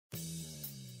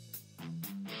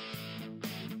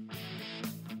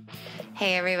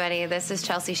Hey everybody, this is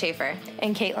Chelsea Shaffer.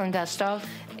 And Kaitlin Gustave.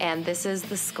 And this is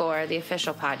The Score, the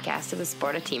official podcast of the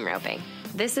sport of team roping.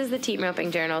 This is the Team Roping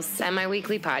Journal's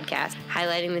semi-weekly podcast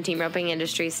highlighting the team roping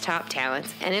industry's top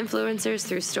talents and influencers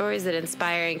through stories that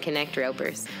inspire and connect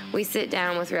ropers. We sit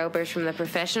down with ropers from the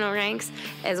professional ranks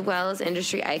as well as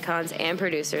industry icons and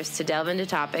producers to delve into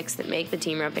topics that make the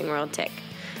team roping world tick.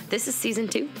 This is Season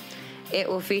 2. It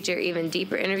will feature even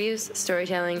deeper interviews,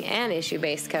 storytelling, and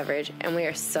issue-based coverage, and we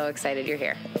are so excited you're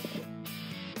here.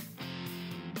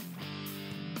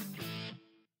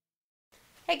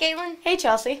 Hey, Kaitlin. Hey,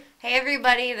 Chelsea. Hey,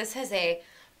 everybody. This is a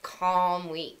calm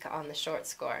week on the short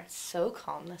score. So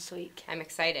calm this week. I'm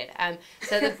excited.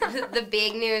 So the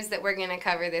big news that we're going to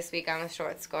cover this week on the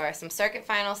short score, some circuit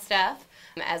final stuff,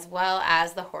 as well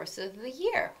as the horses of the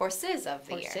year.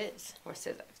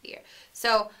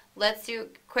 So let's do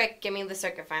quick, give me the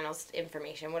circuit finals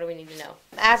information. What do we need to know?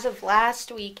 As of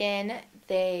last weekend,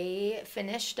 they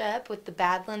finished up with the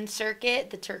Badlands Circuit,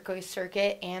 the Turquoise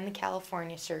Circuit, and the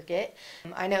California Circuit.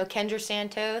 I know Kendra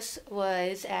Santos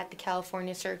was at the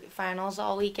California Circuit Finals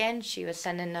all weekend. She was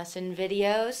sending us in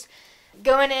videos.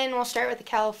 Going in, we'll start with the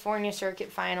California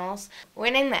Circuit Finals.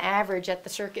 Winning the average at the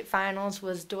Circuit Finals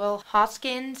was Doyle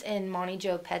Hoskins and Monty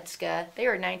Joe Petska. They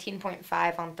were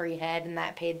 19.5 on 3 head, and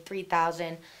that paid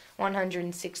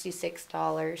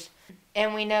 $3,166.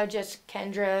 And we know just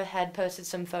Kendra had posted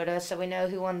some photos, so we know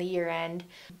who won the year end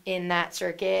in that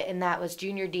circuit, and that was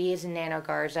Junior D's and Nano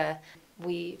Garza.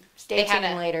 We stay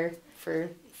tuned later for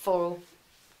full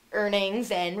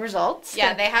earnings and results.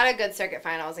 Yeah, they had a good circuit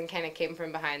finals and kind of came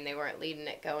from behind. They weren't leading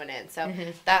it going in. So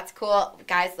that's cool.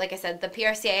 Guys, like I said, the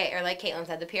PRCA, or like Kaitlin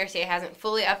said, the PRCA hasn't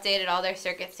fully updated all their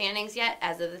circuit standings yet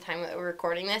as of the time that we're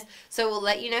recording this. So we'll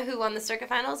let you know who won the circuit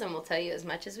finals, and we'll tell you as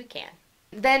much as we can.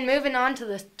 Then moving on to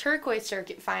the Turquoise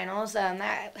Circuit Finals,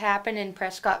 that happened in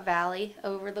Prescott Valley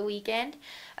over the weekend.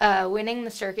 Winning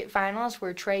the circuit finals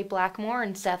were Trey Blackmore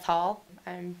and Seth Hall.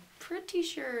 I'm pretty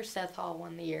sure Seth Hall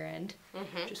won the year end.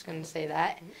 Just going to say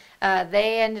that.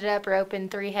 They ended up roping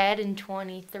 3 head in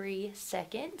 23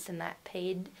 seconds, and that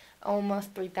paid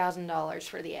almost $3,000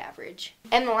 for the average.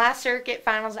 And the last circuit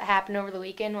finals that happened over the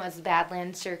weekend was the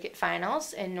Badlands Circuit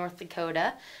Finals in North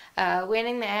Dakota.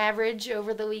 Winning the average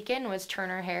over the weekend was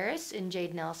Turner Harris and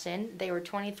Jade Nelson. They were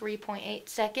 23.8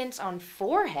 seconds on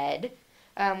 4 head,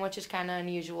 which is kind of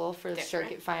unusual for the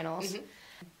circuit finals.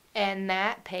 And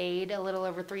that paid a little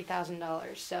over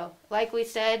 $3,000. So, like we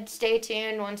said, stay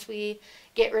tuned. Once we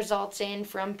get results in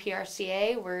from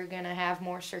PRCA, we're going to have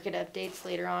more circuit updates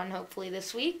later on, hopefully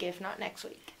this week, if not next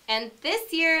week. And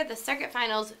this year, the circuit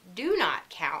finals do not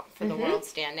count for the world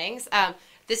standings.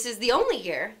 This is the only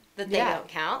year that they don't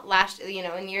count.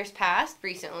 In years past,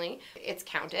 recently, it's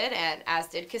counted, and as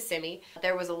did Kissimmee.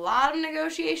 There was a lot of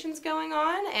negotiations going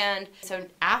on, and so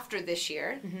after this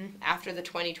year, after the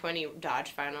 2020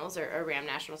 Dodge Finals or Ram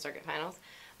National Circuit Finals,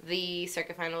 the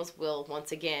circuit finals will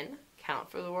once again count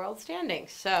for the world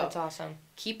standings. So that's awesome.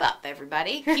 Keep up,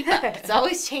 everybody. Keep up. It's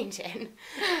always changing.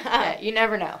 You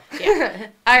never know. Yeah.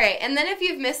 All right, and then if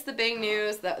you've missed the big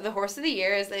news, the horse of the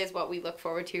year is what we look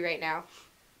forward to right now.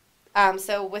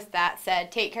 So with that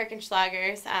said, Tate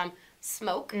Kirchenschlager's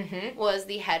Smoke was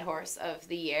the head horse of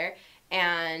the year,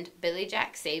 and Billy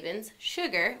Jack Saban's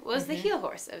Sugar was the heel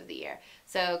horse of the year.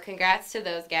 So congrats to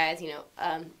those guys.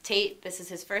 Tate, this is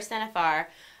his first NFR.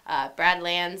 Brad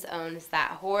Lands owns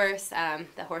that horse.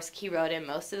 The horse he rode in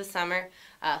most of the summer,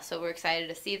 so we're excited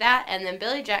to see that. And then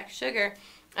Billy Jack Sugar,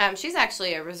 she's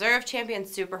actually a reserve champion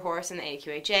super horse in the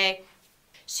AQHA.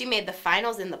 She made the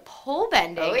finals in the pole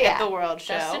bending at the World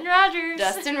Show.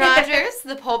 Dustin Rogers,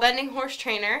 the pole bending horse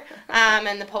trainer,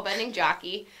 and the pole bending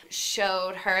jockey,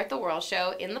 showed her at the World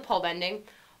Show in the pole bending.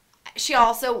 She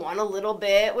also won a little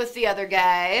bit with the other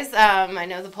guys. I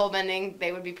know the pole bending,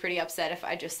 they would be pretty upset if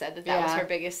I just said that was her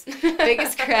biggest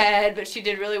cred, but she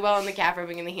did really well in the calf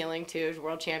roping and the heeling too. She was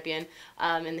world champion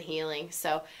in the heeling.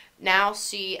 So now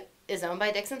she is owned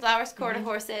by Dixon Flowers Quarter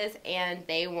Horses, and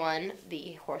they won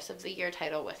the Horse of the Year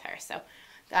title with her. So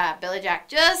Billy Jack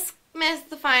just missed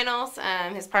the finals.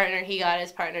 He got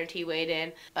his partner T-weighed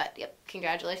in. But,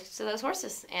 congratulations to those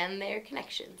horses and their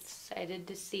connections. Excited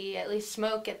to see at least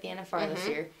Smoke at the NFR this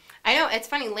year. I know, it's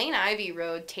funny, Lane Ivy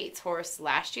rode Tate's horse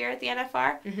last year at the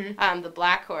NFR, the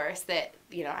black horse that,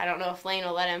 I don't know if Lane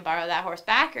will let him borrow that horse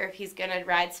back or if he's going to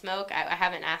ride Smoke. I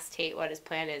haven't asked Tate what his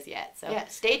plan is yet. So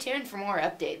stay tuned for more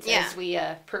updates as we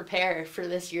prepare for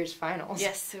this year's finals.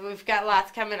 Yes, we've got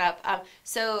lots coming up.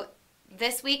 So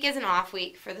this week is an off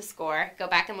week for the score. Go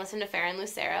back and listen to Farron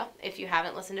Lucero if you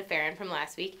haven't listened to Farron from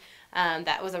last week.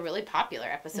 That was a really popular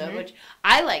episode, which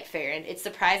I like Farron. It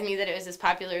surprised me that it was as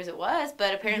popular as it was,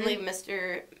 but apparently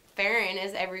Mr. Farron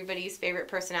is everybody's favorite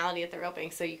personality at the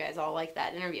roping, so you guys all like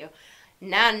that interview.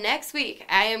 Now, next week,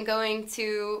 I am going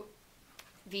to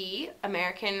the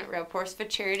American Rope Horse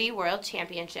Futurity World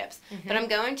Championships. But I'm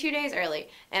going 2 days early,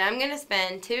 and I'm going to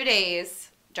spend 2 days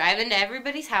driving to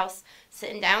everybody's house,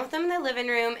 sitting down with them in their living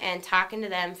room, and talking to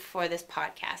them for this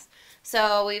podcast.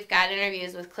 So we've got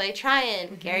interviews with Clay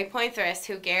Tryon, Gary Pointhrist,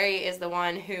 who Gary is the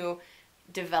one who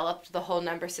developed the whole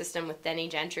number system with Denny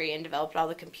Gentry and developed all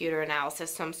the computer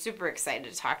analysis. So I'm super excited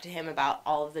to talk to him about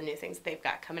all of the new things that they've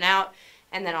got coming out,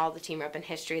 and then all the team roping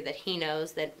history that he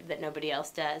knows that nobody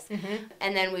else does.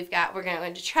 And then we're going to go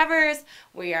into Trevor's.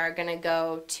 We are going to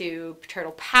go to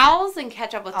Turtle Pals and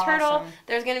catch up with Turtle.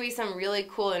 There's going to be some really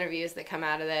cool interviews that come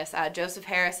out of this. Joseph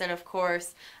Harrison, of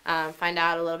course, find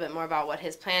out a little bit more about what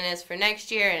his plan is for next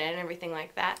year and everything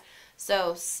like that.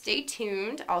 So stay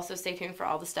tuned. Also stay tuned for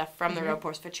all the stuff from the Rope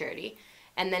Horse Futurity.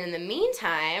 And then in the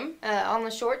meantime, on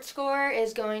the short score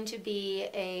is going to be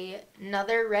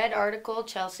another read article.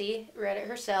 Chelsea read it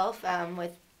herself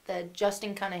with the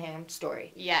Justin Cunningham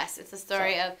story. Yes, it's a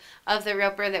story of the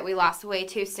roper that we lost away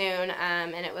too soon,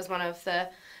 and it was one of the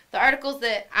articles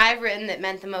that I've written that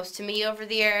meant the most to me over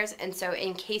the years. And so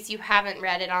in case you haven't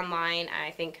read it online,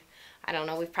 I don't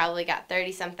know, we've probably got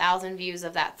 30-some thousand views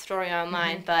of that story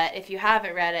online, but if you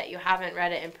haven't read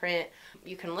it, in print,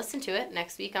 you can listen to it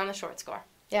next week on the short score.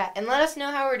 Yeah, and let us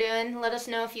know how we're doing. Let us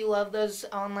know if you love those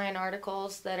online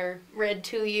articles that are read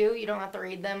to you. You don't have to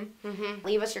read them.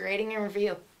 Leave us a rating and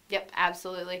review. Yep,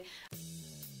 absolutely.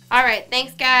 All right,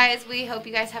 thanks, guys. We hope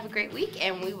you guys have a great week,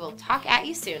 and we will talk at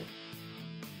you soon.